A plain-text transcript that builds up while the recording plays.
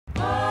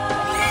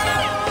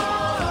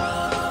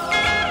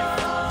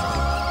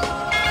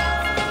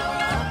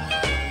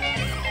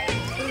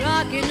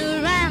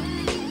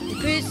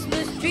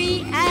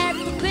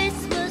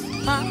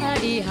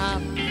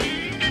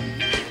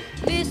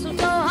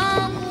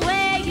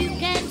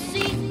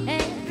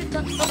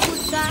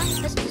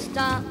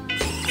song,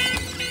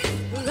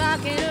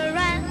 rocking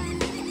around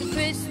the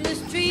Christmas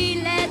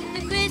tree. Let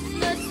the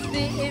Christmas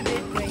spirit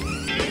ring.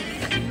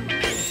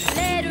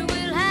 Later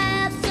we'll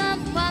have some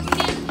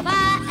pumpkin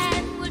pie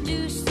and we'll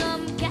do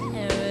some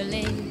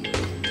caroling.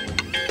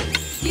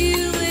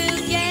 You will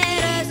get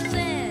a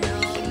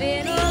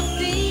sentimental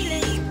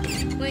feeling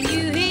when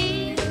you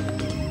hear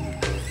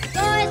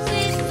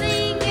voices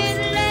singing,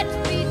 let's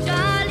be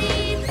jolly.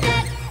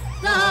 Deck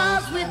the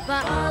halls with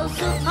boughs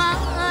of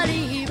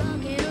holly,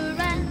 rocking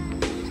around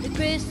the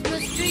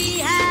Christmas tree.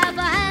 Have a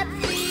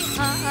happy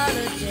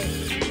holiday.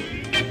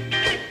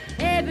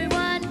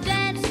 Everyone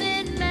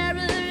dancing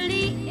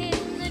merrily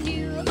in the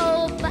new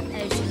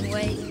old-fashioned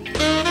way.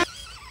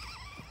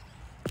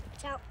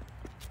 Ciao.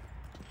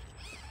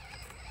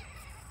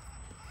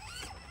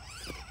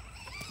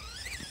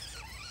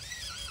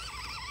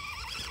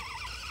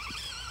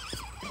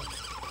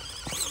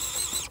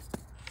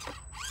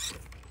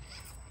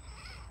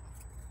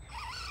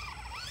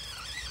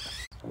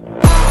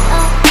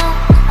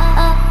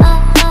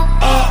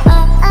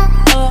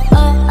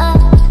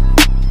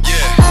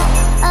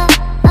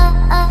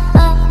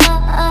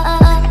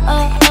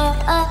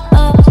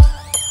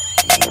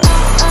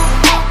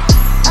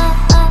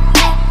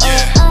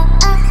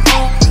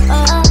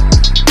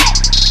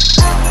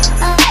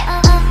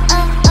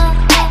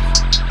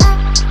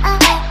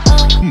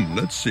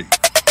 Let's see.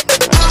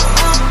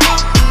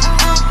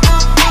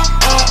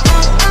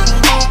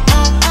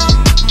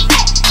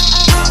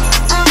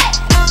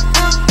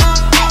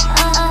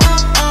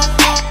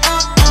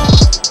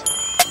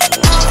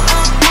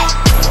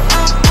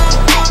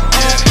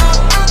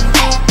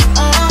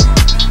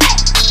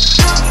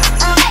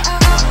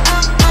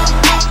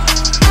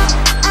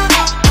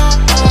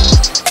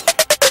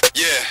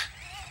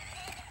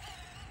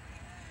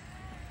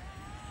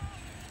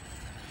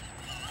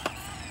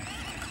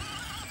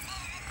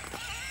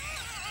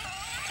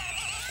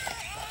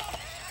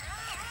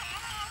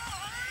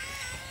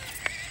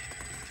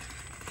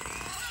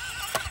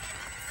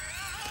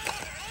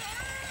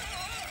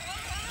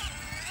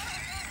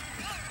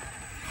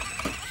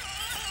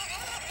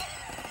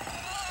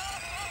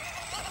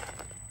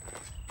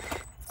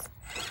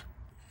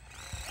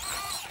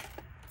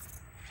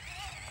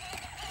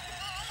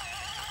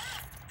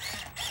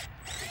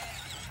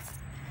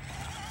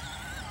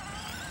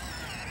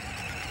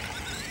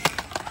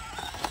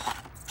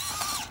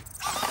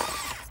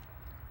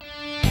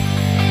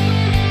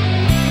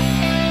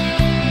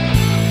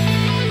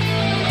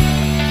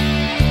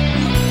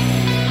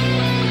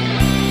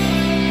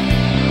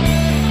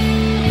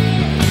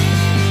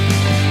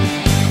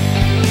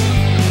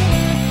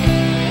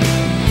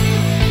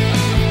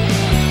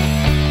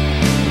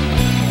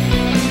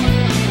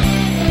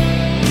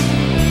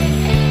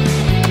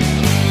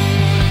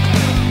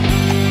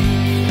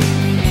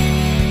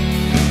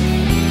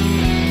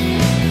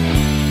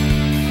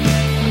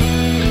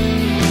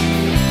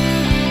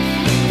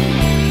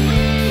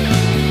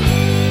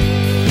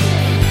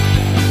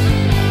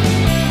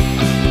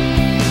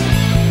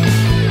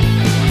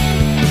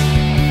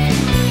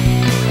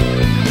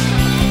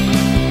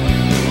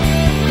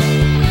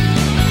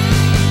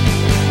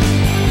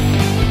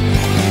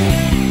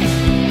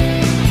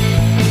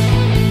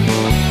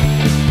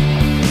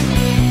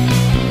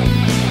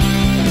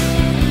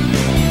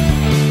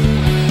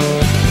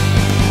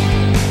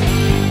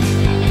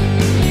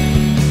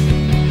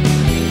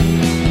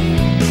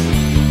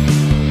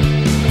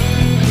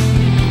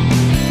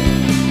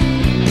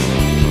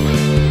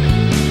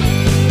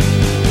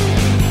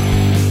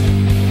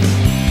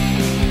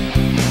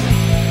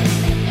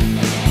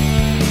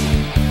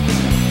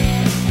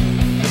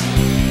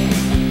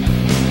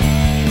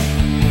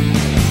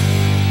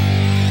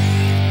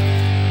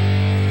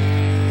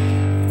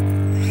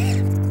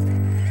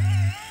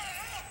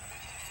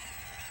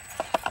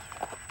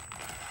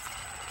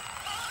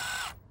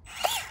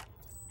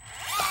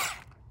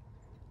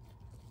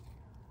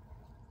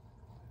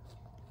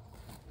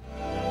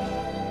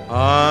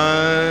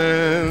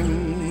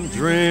 I'm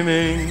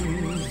dreaming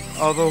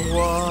of a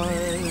white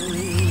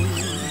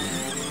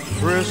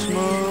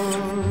Christmas,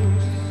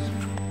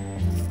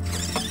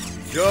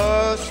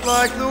 just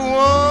like the ones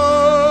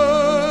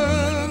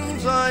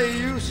I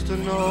used to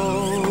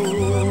know,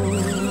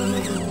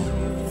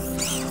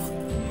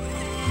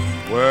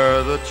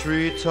 where the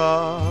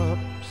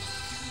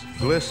treetops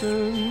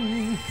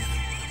glisten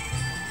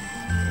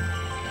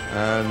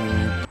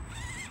and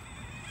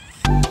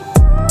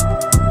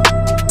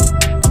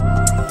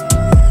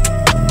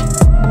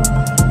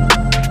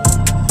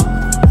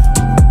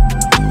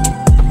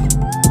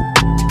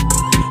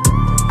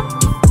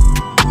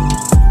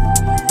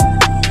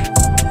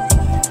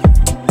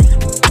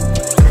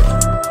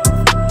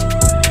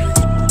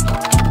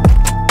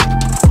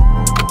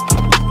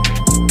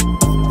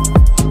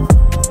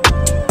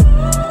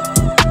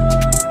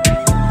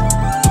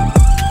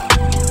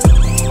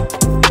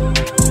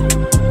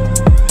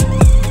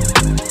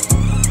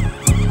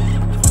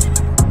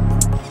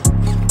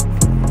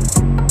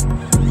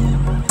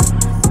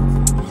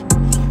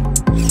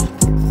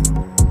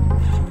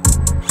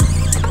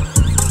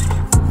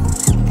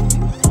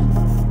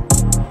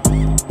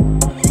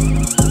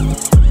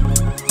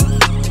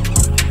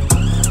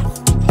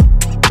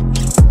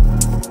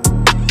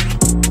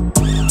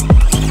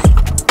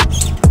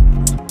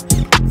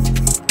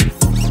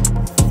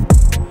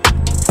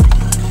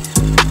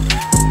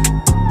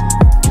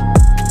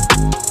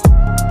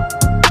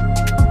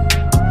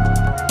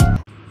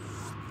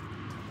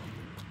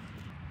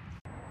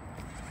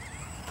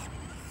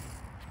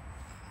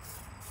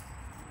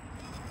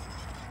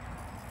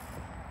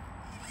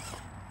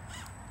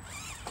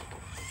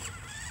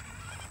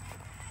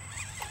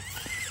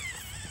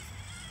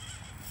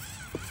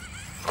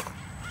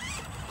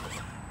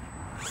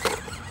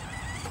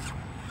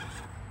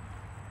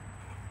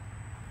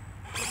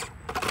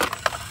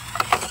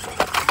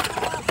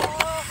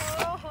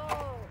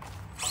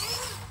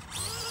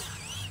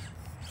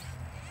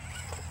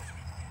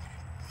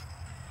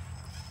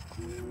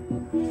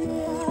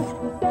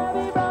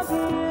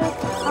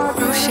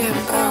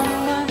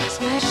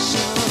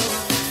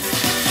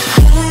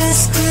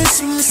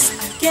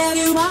gave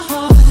you my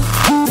heart.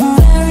 The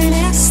very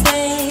next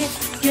day,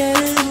 gave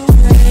it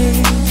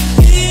away.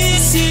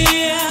 This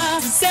year,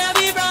 to save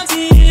me from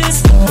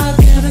tears, I'll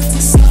give it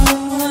to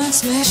someone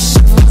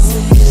special.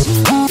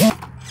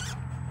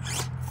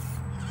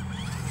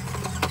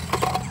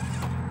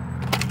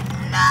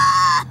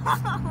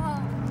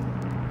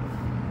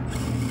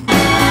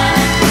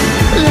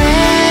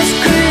 Last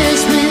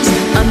Christmas,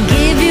 I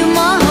gave you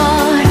my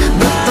heart,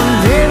 but the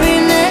very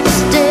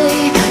next day,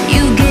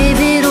 you gave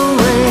it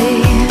away.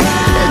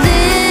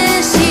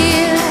 This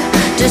year,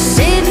 to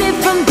save me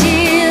from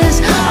tears,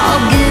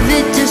 I'll give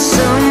it to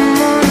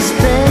someone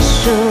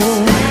special.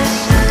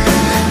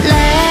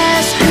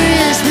 Last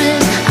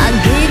Christmas, I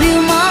gave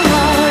you my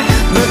heart,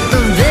 but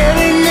the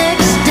very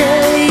next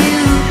day,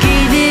 you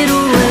gave it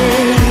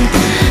away.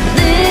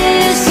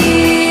 This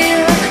year,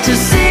 to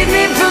save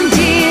me from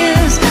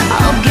tears,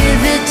 I'll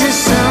give it to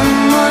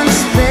someone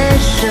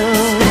special.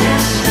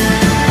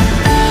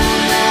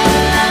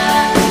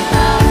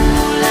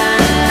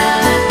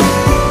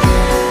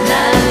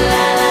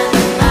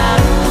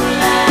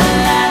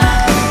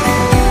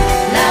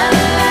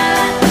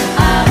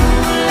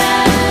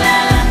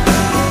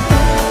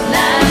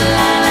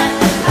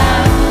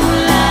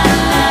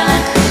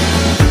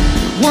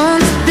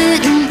 Once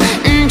bitten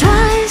and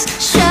twice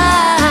shy,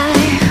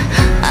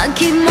 I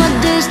keep my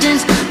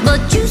distance, but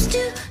you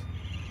still.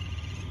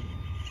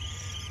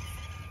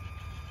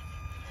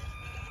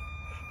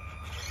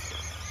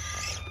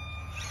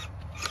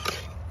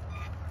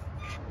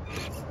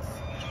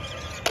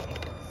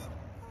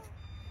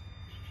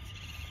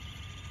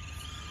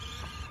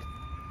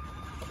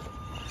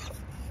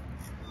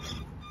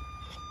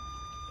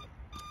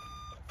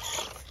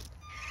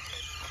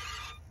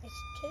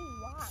 It's too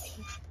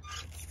wide.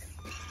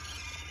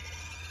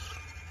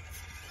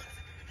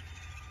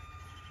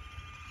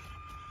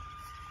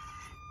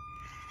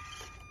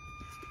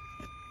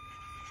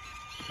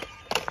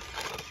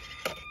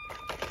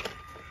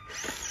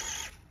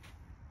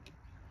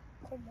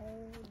 Come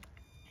on.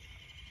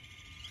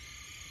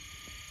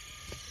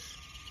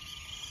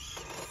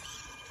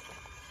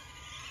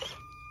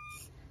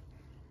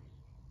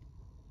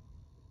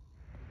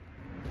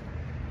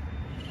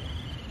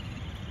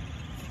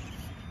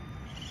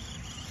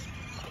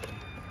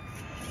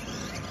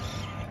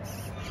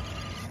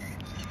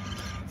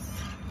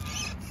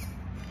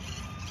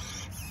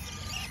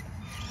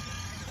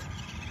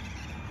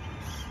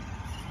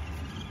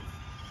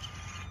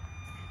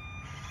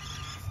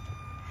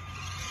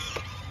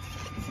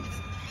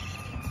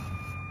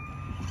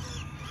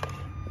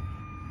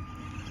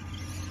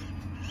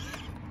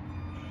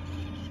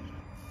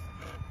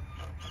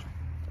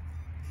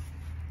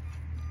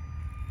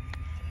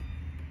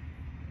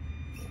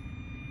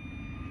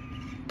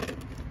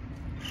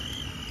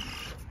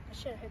 I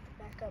should have hit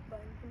the backup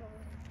button. Come on.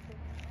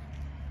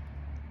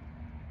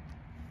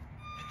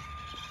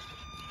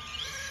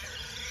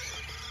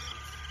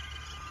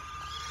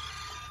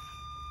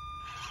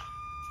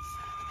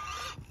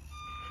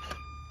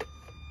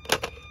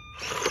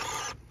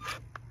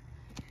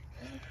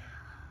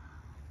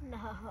 No.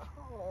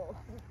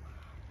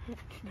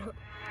 No.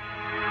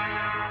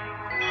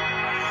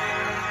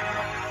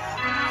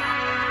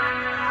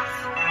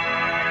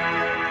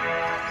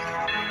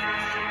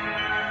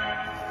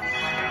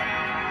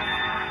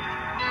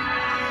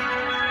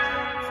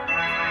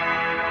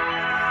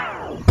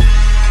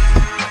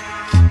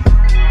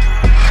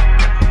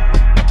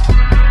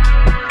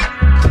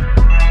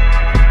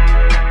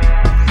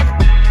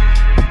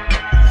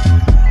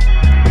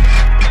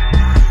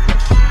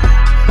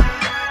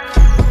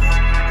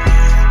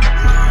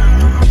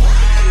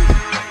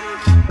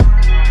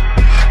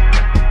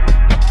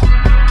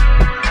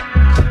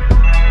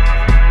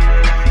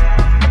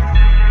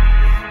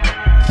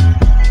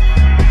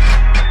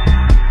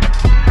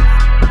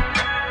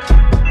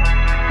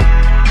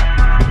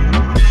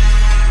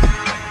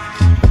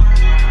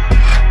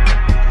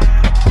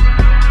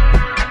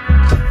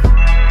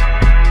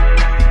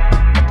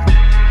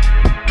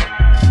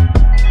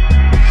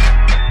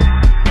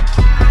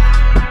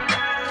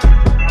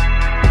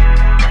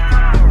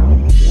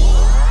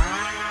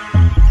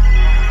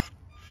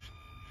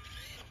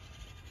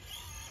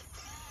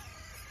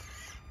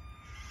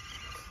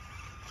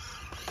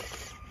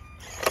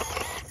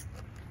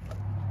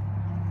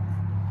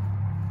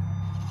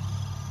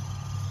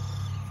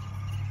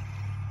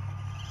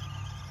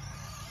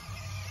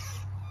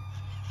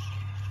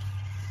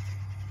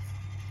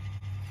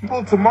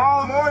 Well,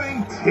 tomorrow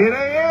morning, 10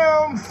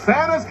 a.m.,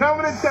 Santa's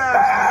coming to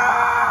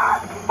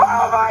town.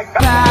 Oh my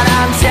God! But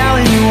I'm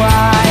telling you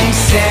why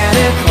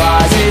Santa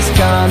Claus is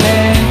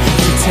coming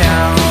to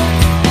town.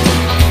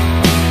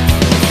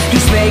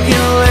 He's making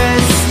a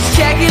list,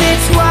 checking it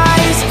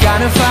twice,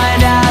 gonna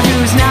find out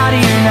who's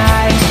naughty or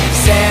nice.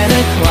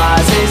 Santa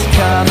Claus is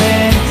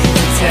coming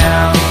to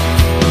town.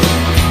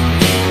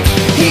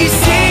 He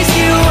sees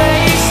you when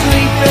you're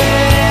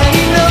sleeping,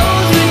 he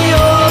knows when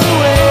you're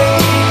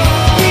awake,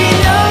 he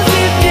knows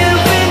if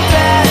you've been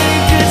bad or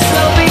good,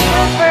 so be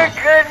good for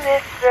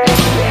goodness sake.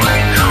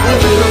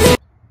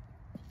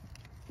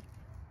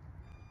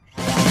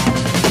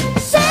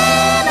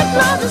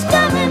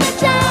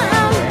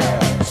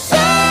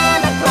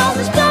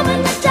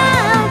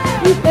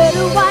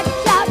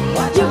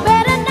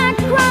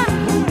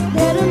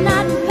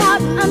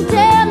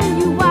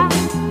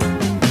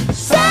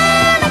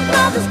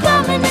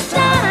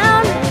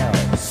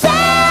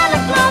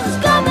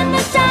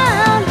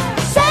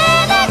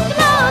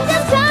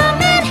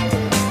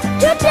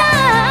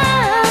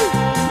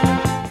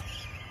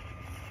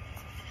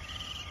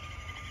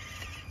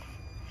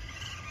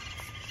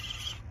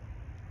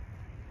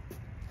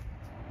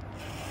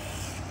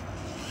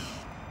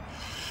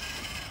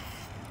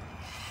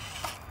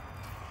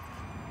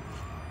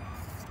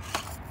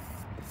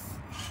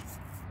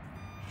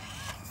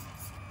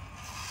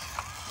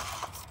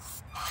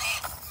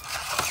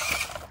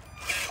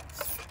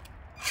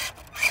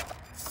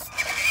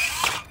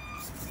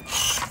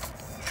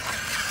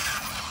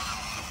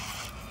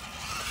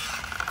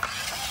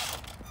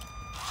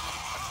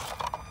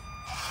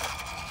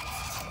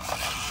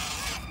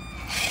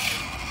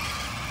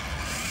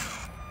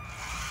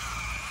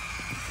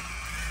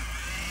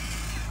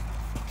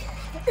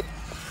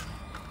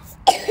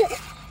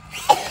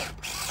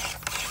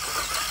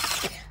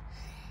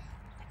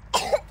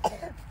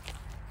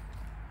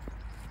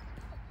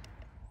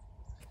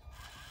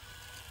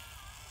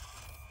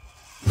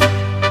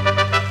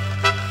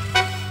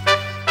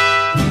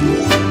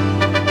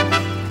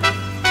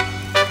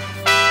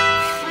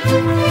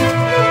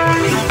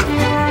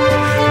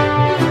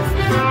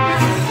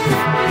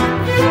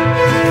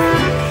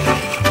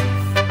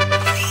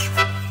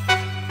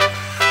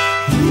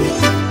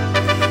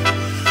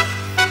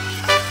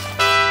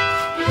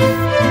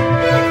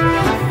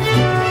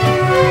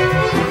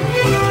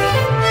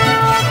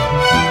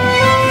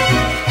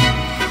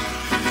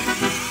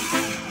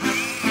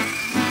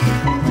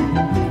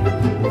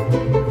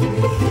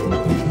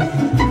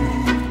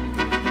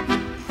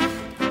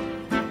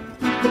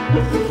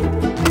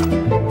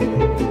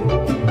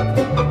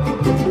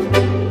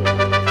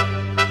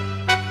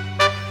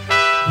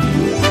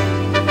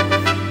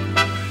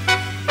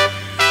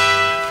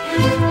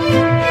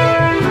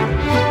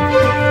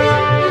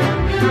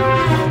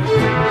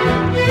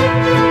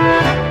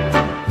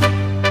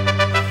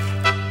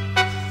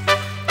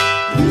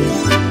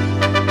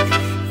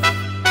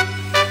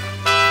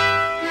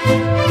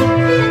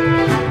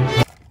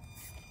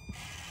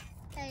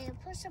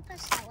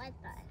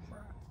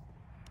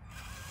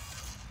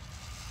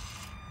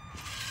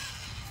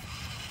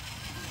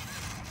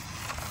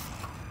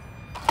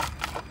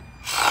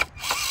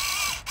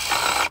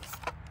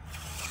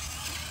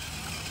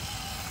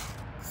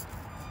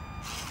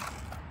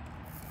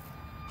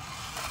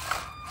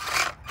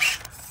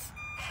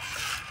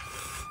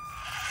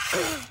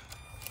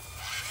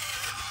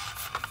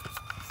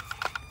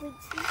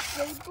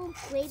 Cradle,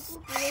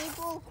 cradle,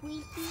 cradle,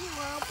 squeaky,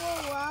 wobble,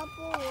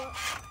 wobble.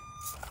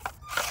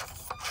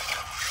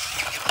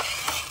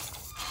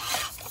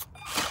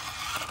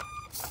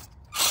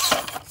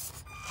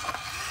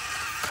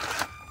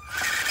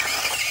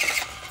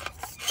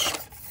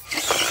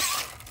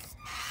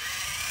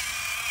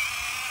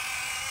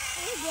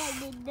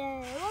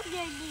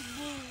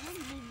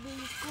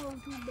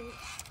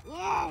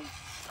 Yes.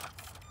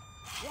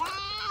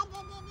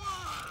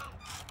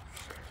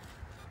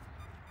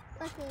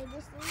 Okay,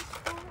 this is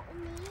for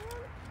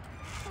meal.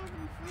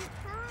 7 fruit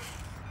cups.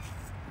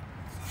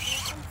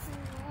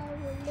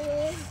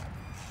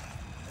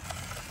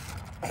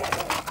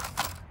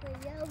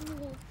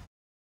 Yummy.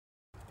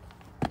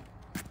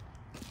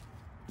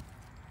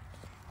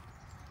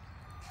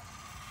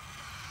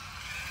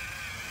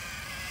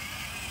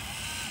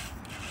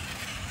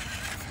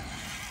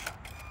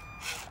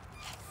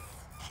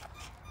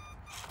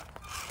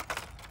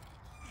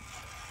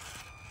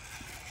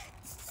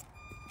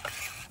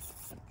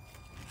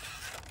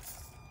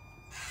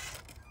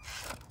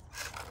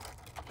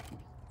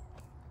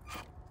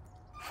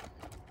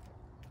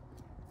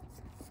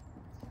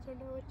 Don't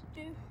know what to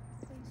do.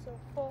 I'm so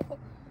full.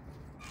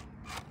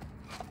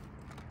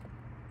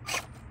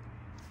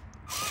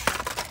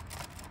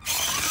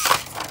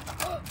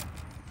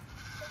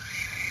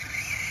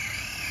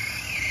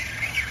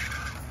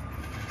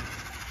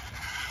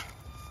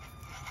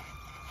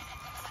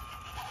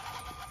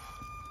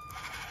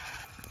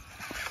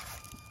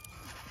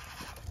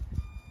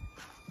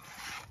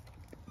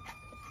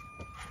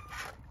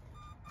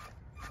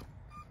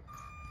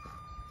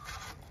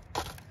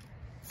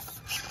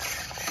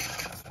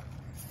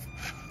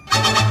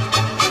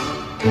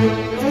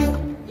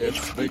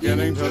 It's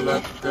beginning to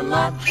look a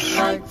lot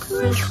like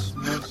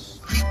Christmas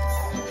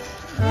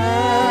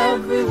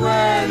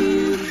everywhere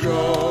you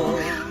go.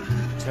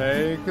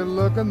 Take a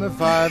look in the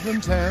 5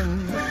 and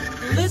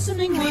 10,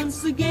 Listening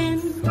once again.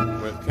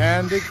 with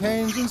candy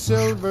canes and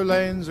silver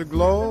lanes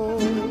aglow.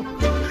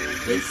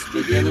 It's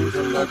beginning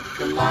to look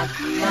a lot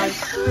like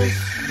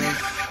Christmas.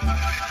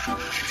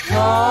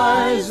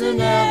 Toys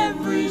in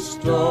every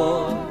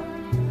store.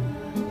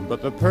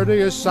 But the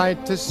prettiest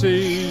sight to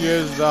see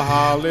is the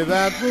holly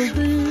that will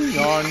be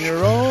on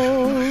your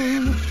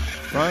own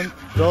front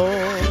door.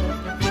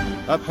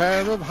 A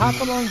pair of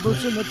hop-along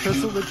boots and a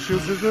pistol that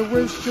chooses a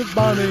wish of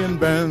Barney and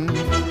Ben.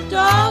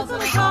 Dolls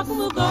and a couple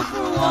will go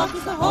for a walk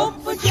is the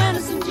hope for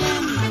Janice and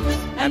Jim.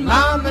 And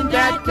Mom and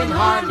Dad can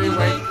hardly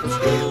wait for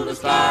school to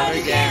start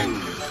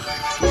again.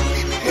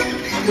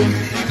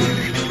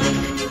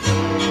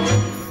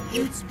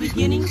 It's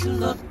beginning to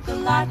look a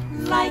lot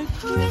like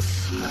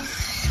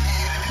Christmas.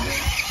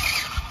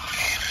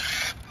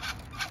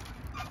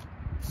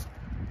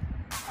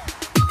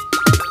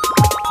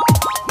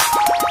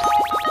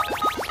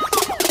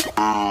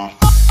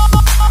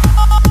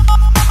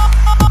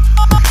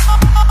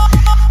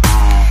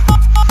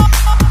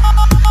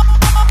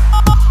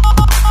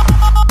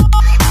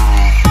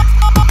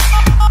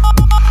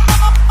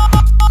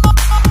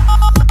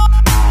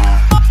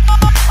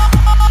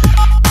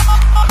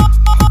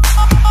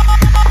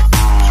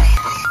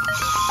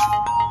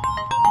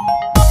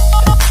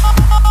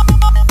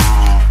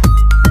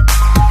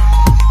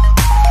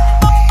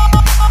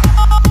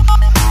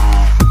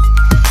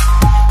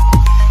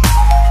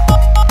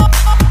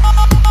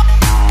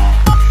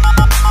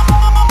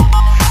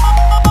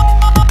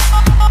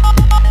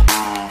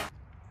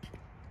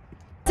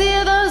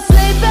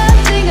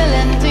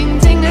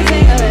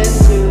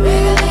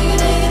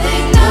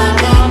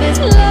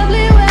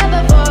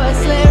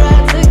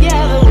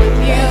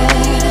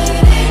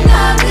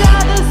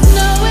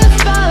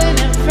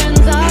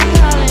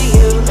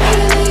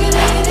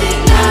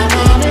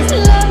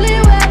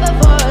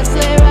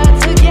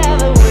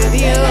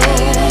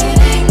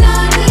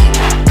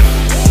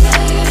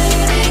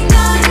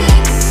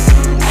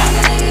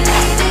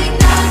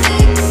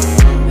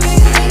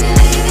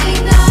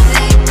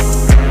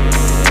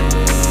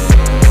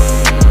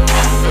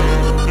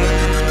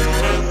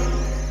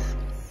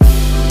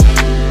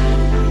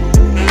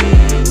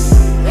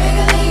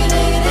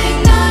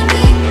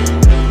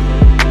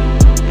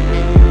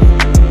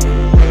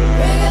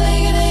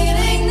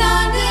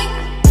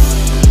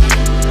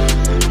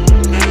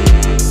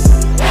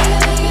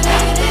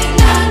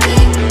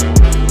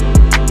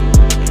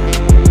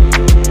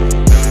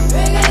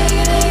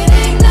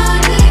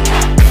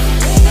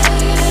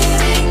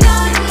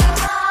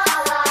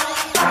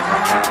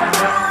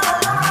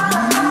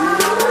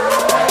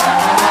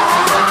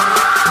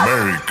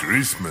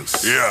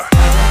 Christmas. Yeah.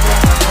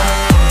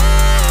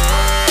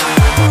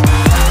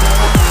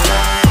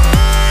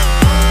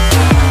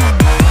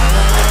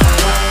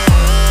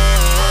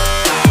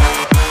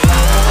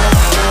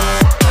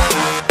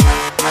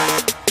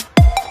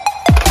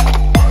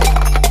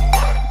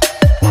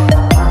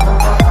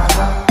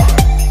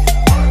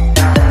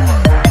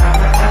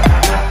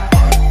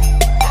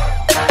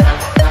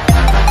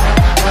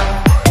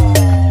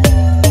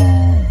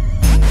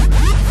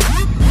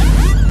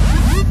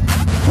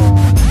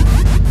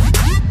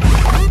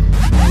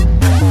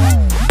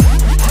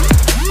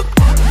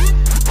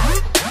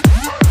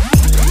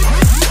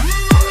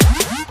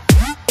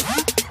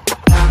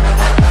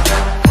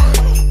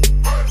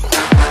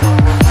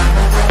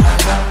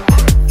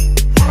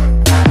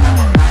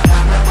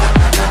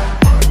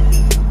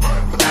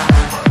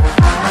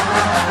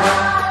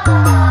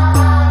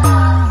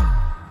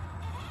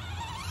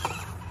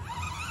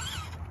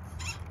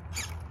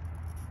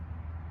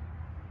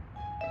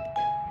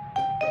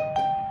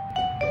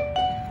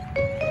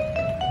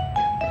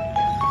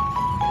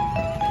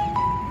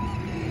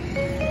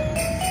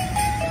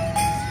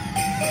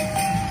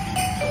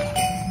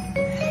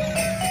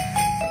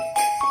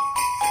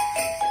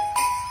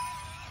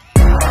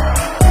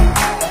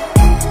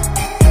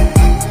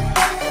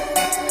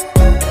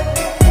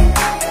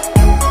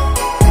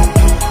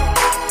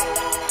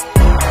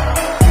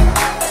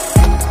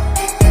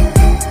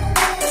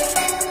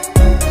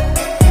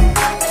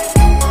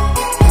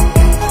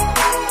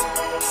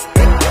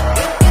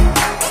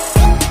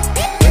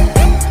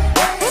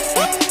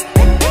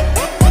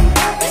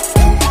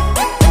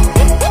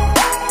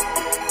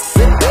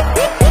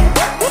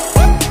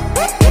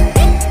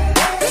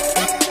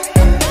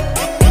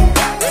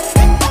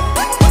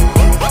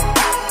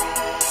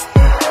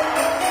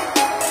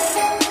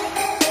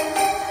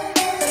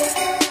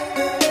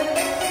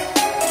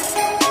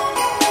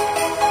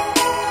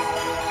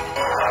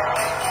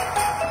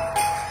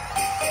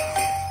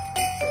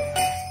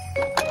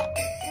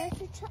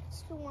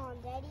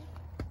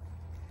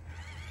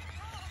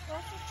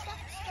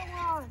 truck's still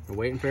on. We're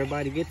waiting for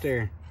everybody to get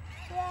there.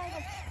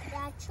 Yeah,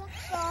 that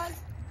truck's on.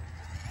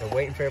 We're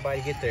waiting for everybody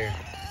to get there.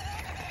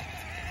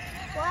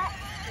 What?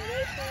 We're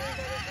waiting for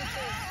everybody to get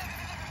there.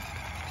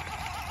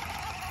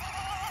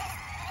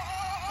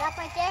 Stop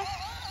right there?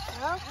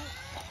 No.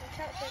 The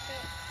truck's right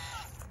there.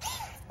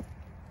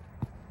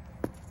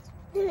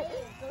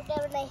 Go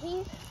down right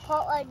here.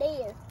 Park right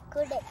there.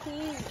 Go that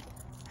clean.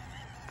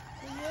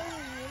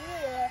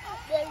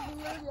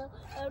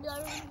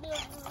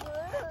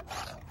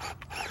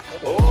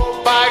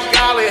 Oh, by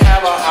golly,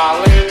 have a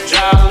holly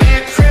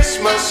jolly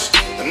Christmas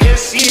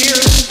this year.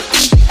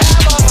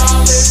 Have a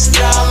holly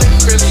jolly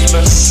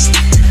Christmas.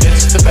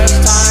 It's the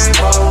best time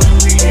of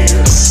the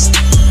year.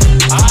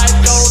 I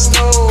don't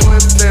know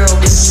if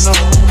there'll be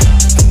snow.